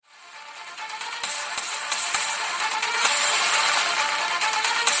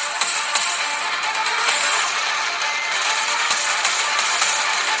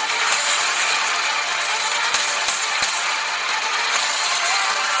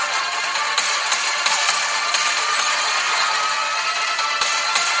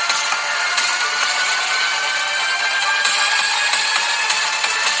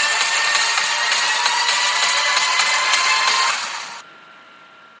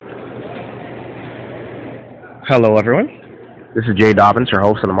Hello, everyone. This is Jay Dobbins, your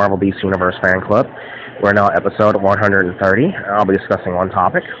host of the Marvel DC Universe Fan Club. We're now at episode 130. I'll be discussing one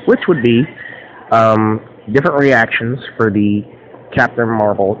topic, which would be different reactions for the Captain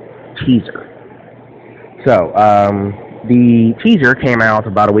Marvel teaser. So, the teaser came out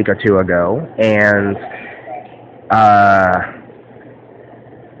about a week or two ago, and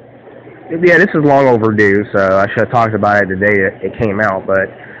yeah, this is long overdue, so I should have talked about it the day it came out, but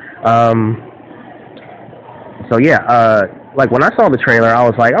so yeah, like when I saw the trailer, I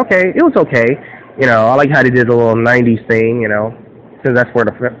was like, okay, it was okay. You know, I like how they did the little '90s thing. You know, since that's where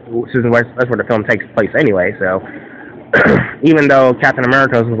the film takes place anyway. So even though Captain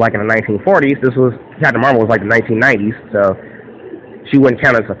America was like in the 1940s, Captain Marvel was like the 1990s. So she wouldn't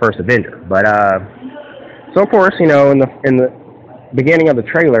count as the first Avenger. But so of course, you know, in the beginning of the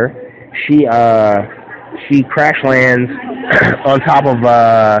trailer, she crash lands on top of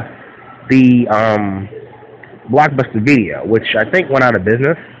the Blockbuster Video, which I think went out of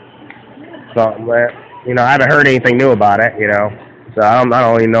business. So, you know, I haven't heard anything new about it, you know. So I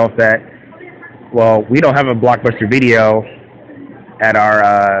don't even know if that. Well, we don't have a Blockbuster Video at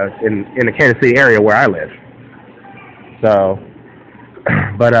our in the Kansas City area where I live. So,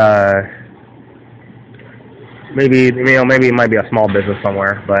 but maybe it might be a small business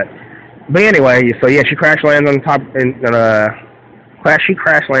somewhere. But anyway, so yeah, she crash lands on top she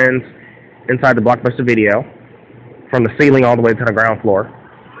crash lands inside the Blockbuster Video, from the ceiling all the way to the ground floor.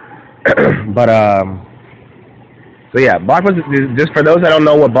 But so yeah, Blockbuster. Just for those that don't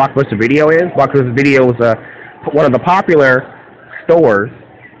know what Blockbuster Video is, Blockbuster Video was one of the popular stores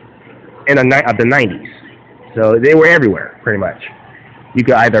in the 90s. So they were everywhere, pretty much. You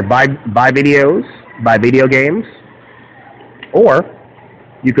could either buy videos, buy video games, or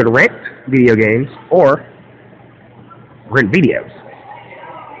you could rent video games or rent videos.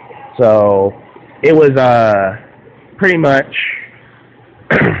 So it was pretty much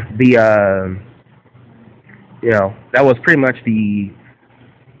the you know, that was pretty much the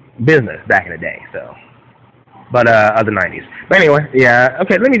business back in the day. So, but of the 90s. But anyway, yeah.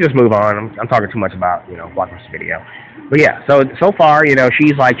 Okay, let me just move on. I'm talking too much about, you know, Blockbuster Video. But yeah, so far, you know,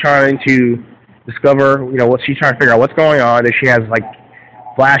 she's like trying to discover, you know, what she's trying to figure out what's going on. That she has like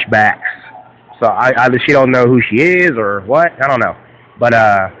flashbacks. So either she don't know who she is or what. I don't know. But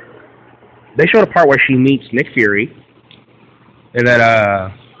they showed a part where she meets Nick Fury, and then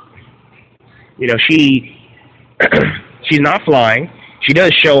you know, she's not flying. She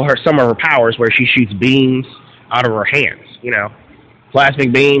does show her some of her powers where she shoots beams out of her hands. You know,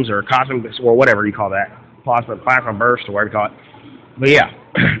 plasmic beams or cosmic or whatever you call that, plasma burst or whatever you call it. But yeah,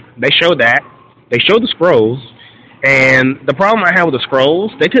 they showed that. They showed the scrolls, and the problem I have with the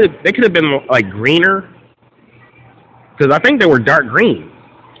scrolls, they could have been like greener, because I think they were dark green.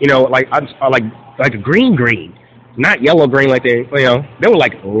 You know, like a green, not yellow green like they, you know, they were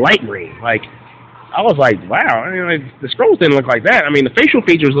like light green. Like, I was like, wow, I mean, like, the scrolls didn't look like that. I mean, the facial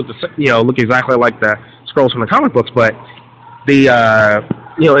features look exactly like the scrolls from the comic books, but the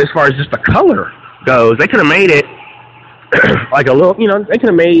you know, as far as just the color goes, they could have made it like a little, you know, they could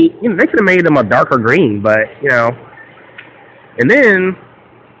have made them a darker green, but you know, and then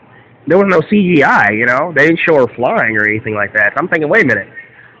there was no CGI, you know, they didn't show her flying or anything like that. So I'm thinking, wait a minute.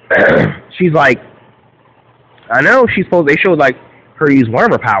 She's like, I know they showed like her use one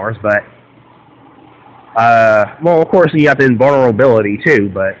of her powers, but well, of course you have the invulnerability too,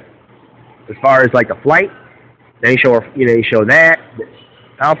 but as far as like the flight, they show her, you know, they show that.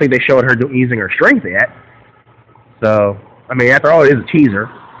 I don't think they showed her using her strength yet. So, I mean, after all, it is a teaser,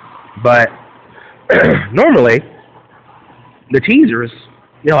 but normally the teasers,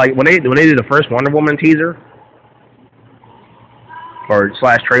 you know, like when they did the first Wonder Woman teaser or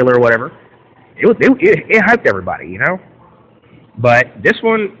 / trailer or whatever, it hyped everybody, you know. But this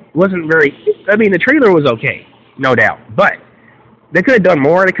one wasn't very. I mean, the trailer was okay, no doubt, but they could have done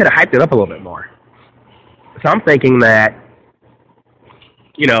more. They could have hyped it up a little bit more. So I'm thinking that,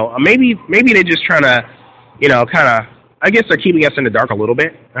 you know, maybe they're just trying to, you know, kind of. I guess they're keeping us in the dark a little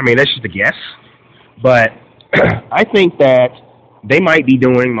bit. I mean, that's just a guess, but I think that they might be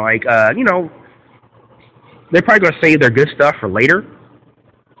doing like, you know, they're probably going to save their good stuff for later.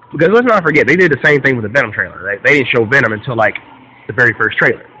 Because let's not forget, they did the same thing with the Venom trailer. They didn't show Venom until like the very first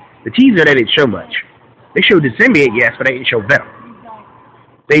trailer. The teaser, they didn't show much. They showed the symbiote, yes, but they didn't show Venom.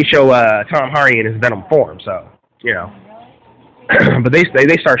 They show Tom Hardy in his Venom form, so, you know. But they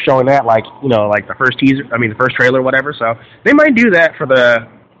start showing that like, you know, like the first trailer or whatever. So they might do that for the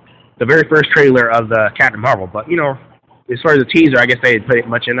very first trailer of the Captain Marvel. But, you know, as far as the teaser, I guess they didn't put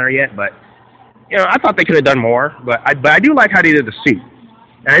much in there yet. But, you know, I thought they could have done more. But I do like how they did the suit.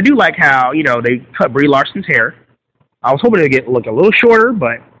 And I do like how, you know, they cut Brie Larson's hair. I was hoping it would look a little shorter,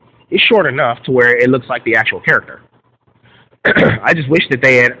 but it's short enough to where it looks like the actual character. I just wish that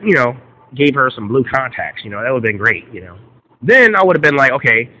they had, gave her some blue contacts. That would have been great. Then I would have been like,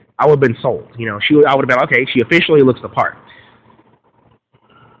 okay, I would have been sold. I would have been okay. She officially looks the part.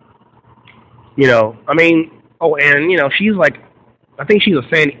 I mean, oh, and she's like, I think she's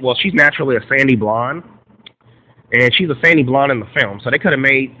she's naturally a sandy blonde, and she's a sandy blonde in the film. So she could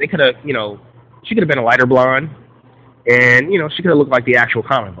have been a lighter blonde, and she could have looked like the actual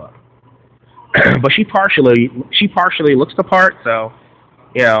comic book. But she partially looks the part, so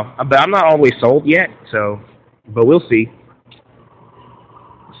but I'm not always sold yet, so but we'll see.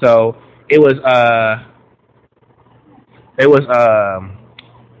 So it was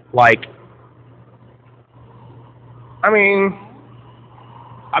like, I mean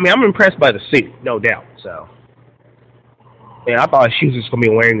I'm impressed by the suit, no doubt. So I thought she was just gonna be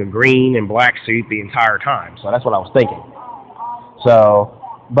wearing a green and black suit the entire time, so that's what I was thinking. So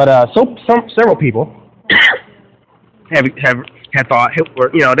but several people had thought,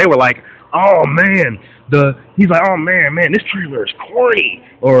 they were like, oh man, he's like, oh man, this trailer is corny,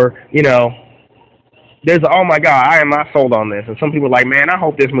 or there's oh my god, I am not sold on this, and some people are like, man, I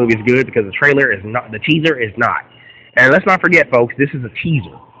hope this movie is good because the teaser is not, and let's not forget, folks, this is a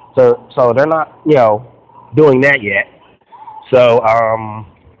teaser, so they're not doing that yet, so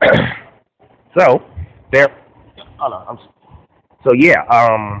so they're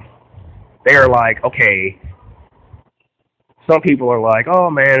they're like, okay. Some people are like, oh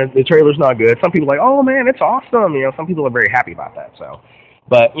man, the trailer's not good. Some people are like, oh man, it's awesome. Some people are very happy about that. So,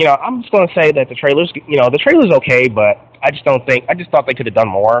 but I'm just going to say that the trailer's okay, but I just thought they could have done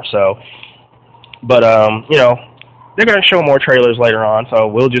more. So, but they're going to show more trailers later on. So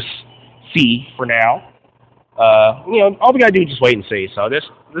we'll just see for now. All we got to do is just wait and see. So this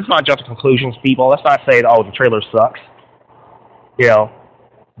is not just conclusions, people. Let's not say, oh, the trailer sucks.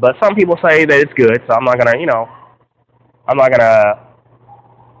 But some people say that it's good, so I'm not gonna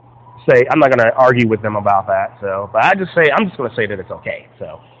argue with them about that. So, but I'm just gonna say that it's okay.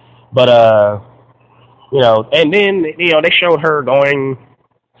 So, but and then they showed her going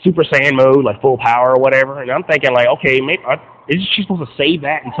Super Saiyan mode, like full power or whatever, and I'm thinking like, okay, maybe is she supposed to save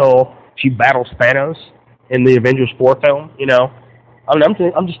that until she battles Thanos in the Avengers 4 film?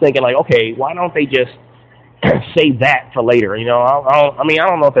 I'm just thinking like, okay, why don't they just save that for later? I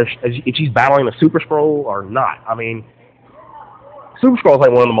don't know if she's battling the Super Skrull or not. I mean, Super Skrull is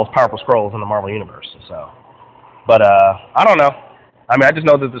like one of the most powerful Skrulls in the Marvel Universe. So, but I don't know. I mean, I just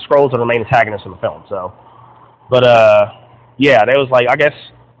know that the Skrulls are the main antagonists in the film. So, but yeah, there was like, I guess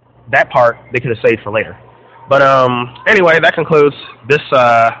that part they could have saved for later. But anyway, that concludes this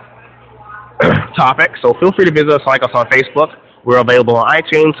topic. So feel free to visit us, like us on Facebook. We're available on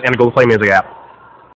iTunes and the Google Play Music app.